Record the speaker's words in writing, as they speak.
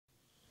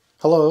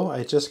Hello,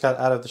 I just got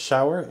out of the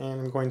shower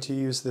and I'm going to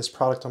use this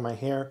product on my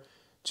hair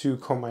to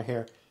comb my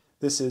hair.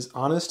 This is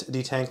Honest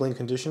Detangling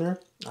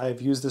Conditioner.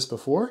 I've used this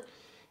before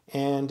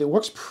and it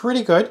works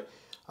pretty good.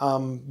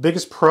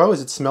 Biggest pro is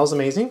it smells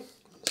amazing.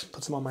 Just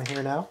put some on my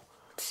hair now.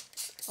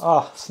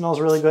 Ah, smells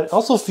really good. It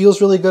also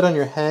feels really good on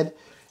your head.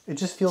 It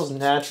just feels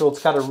natural.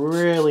 It's got a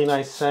really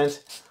nice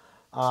scent.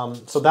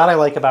 So that I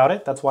like about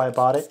it. That's why I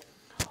bought it.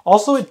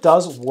 Also, it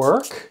does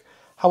work.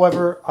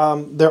 However,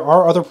 there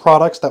are other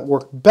products that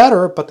work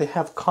better, but they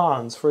have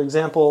cons. For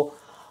example,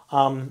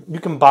 you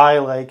can buy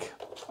like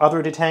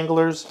other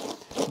detanglers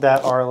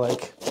that are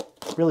like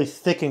really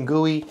thick and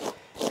gooey,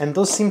 and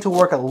those seem to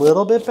work a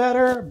little bit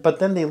better, but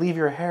then they leave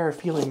your hair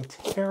feeling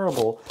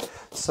terrible.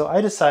 So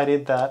I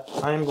decided that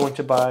I'm going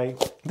to buy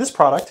this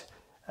product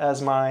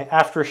as my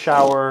after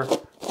shower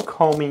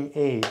combing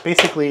aid.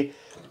 Basically,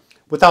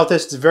 without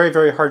this, it's very,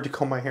 very hard to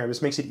comb my hair.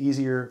 This makes it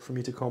easier for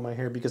me to comb my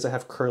hair because I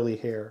have curly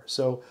hair.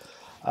 So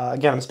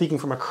again, I'm speaking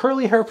from a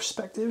curly hair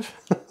perspective.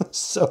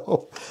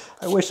 So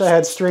I wish I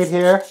had straight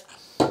hair.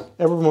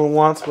 Everyone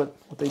wants what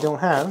they don't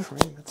have,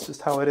 right? That's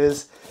just how it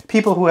is.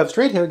 People who have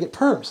straight hair get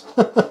perms.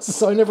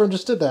 So I never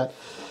understood that.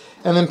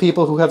 And then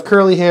people who have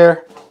curly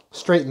hair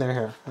straighten their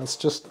hair. That's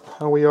just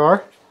how we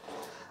are.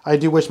 I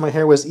do wish my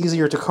hair was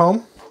easier to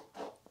comb.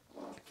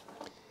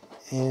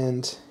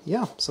 And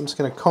yeah, so I'm just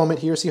going to comb it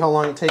here, see how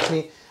long it takes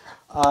me.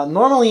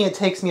 Normally it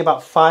takes me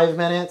about 5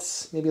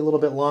 minutes, maybe a little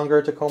bit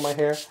longer to comb my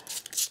hair.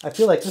 I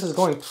feel like this is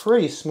going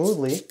pretty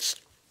smoothly.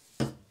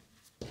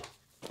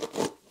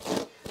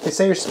 They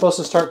say you're supposed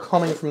to start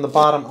combing from the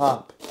bottom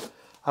up.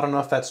 I don't know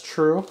if that's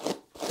true.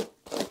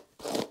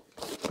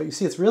 But you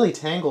see it's really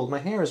tangled. My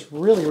hair is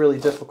really, really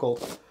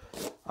difficult.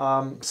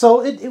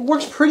 So it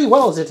works pretty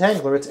well as a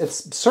detangler.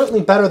 It's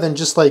certainly better than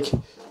just like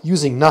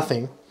using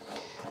nothing.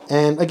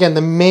 And again,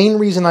 the main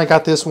reason I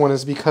got this one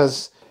is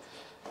because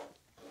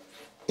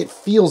it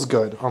feels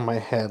good on my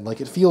head.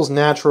 Like, it feels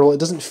natural. It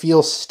doesn't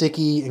feel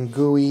sticky and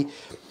gooey.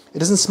 It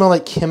doesn't smell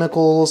like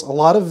chemicals. A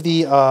lot of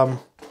the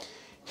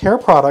hair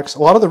products, a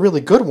lot of the really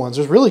good ones,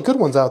 there's really good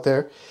ones out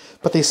there,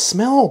 but they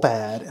smell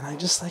bad. And I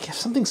just like, if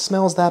something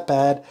smells that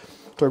bad,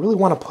 do I really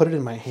want to put it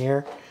in my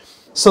hair?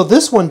 So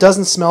this one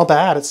doesn't smell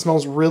bad. It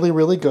smells really,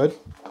 really good.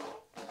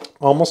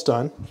 Almost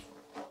done.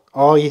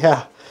 Oh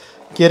yeah,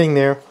 getting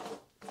there.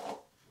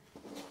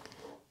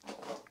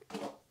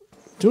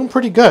 Doing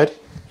pretty good.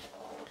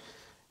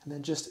 And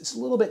then just, it's a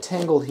little bit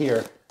tangled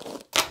here.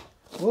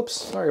 Whoops,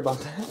 sorry about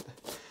that.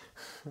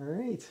 All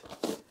right,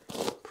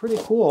 pretty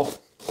cool.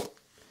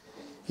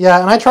 Yeah,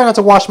 and I try not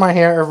to wash my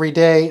hair every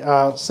day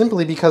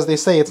simply because they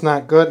say it's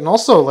not good. And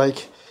also,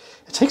 like,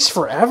 it takes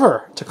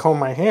forever to comb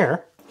my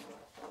hair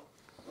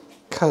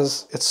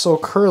because it's so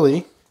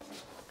curly.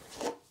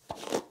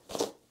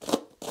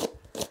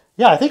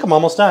 Yeah, I think I'm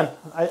almost done.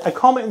 I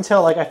comb it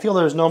until, like, I feel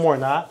there's no more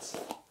knots.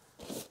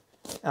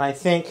 And I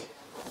think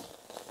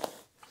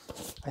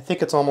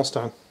it's almost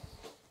done.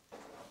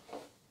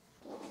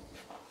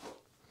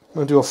 I'm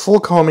going to do a full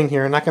combing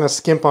here. I'm not going to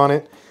skimp on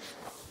it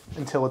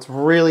until it's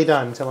really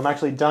done, until I'm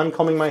actually done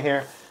combing my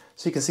hair,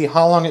 so you can see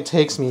how long it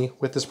takes me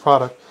with this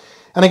product.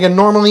 And again,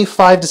 normally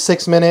 5 to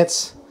 6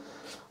 minutes.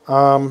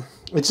 It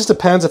just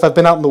depends if I've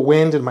been out in the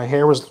wind and my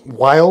hair was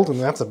wild,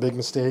 and that's a big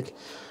mistake.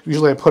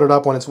 Usually I put it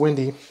up when it's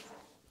windy.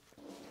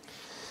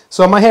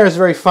 So my hair is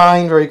very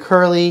fine, very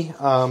curly,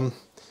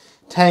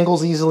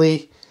 tangles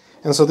easily.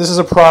 And so this is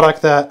a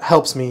product that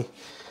helps me.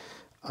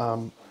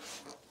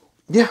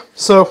 Yeah,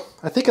 so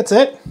I think that's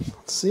it.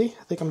 Let's see,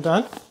 I think I'm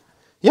done.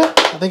 Yeah,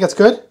 I think that's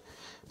good.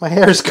 My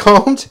hair is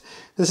combed.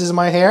 This is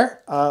my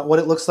hair, what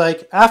it looks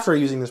like after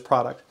using this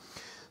product.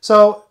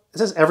 So it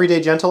says Everyday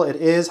Gentle. It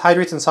is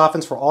hydrates and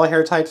softens for all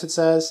hair types, it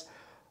says.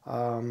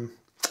 And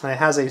it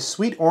has a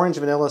sweet orange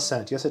vanilla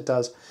scent. Yes, it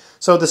does.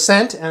 So the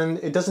scent, and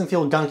it doesn't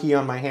feel gunky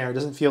on my hair. It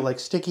doesn't feel like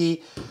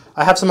sticky.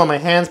 I have some on my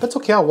hands, but it's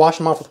okay. I'll wash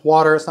them off with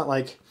water. It's not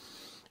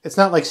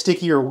like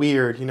sticky or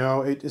weird, you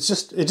know.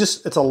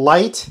 It's a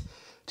light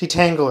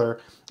detangler,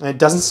 and it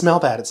doesn't smell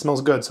bad. It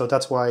smells good, so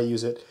that's why I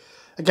use it.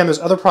 Again, there's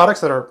other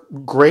products that are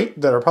great,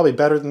 that are probably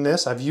better than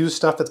this. I've used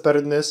stuff that's better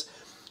than this,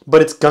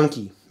 but it's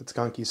gunky. It's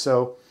gunky,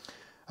 so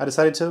I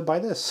decided to buy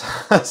this.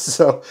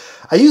 So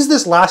I used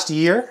this last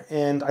year,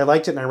 and I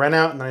liked it, and I ran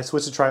out, and I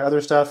switched to try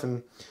other stuff,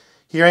 and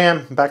here I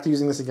am, back to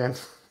using this again.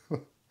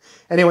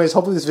 Anyways,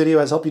 hopefully this video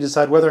has helped you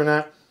decide whether or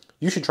not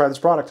you should try this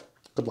product.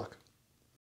 Good luck.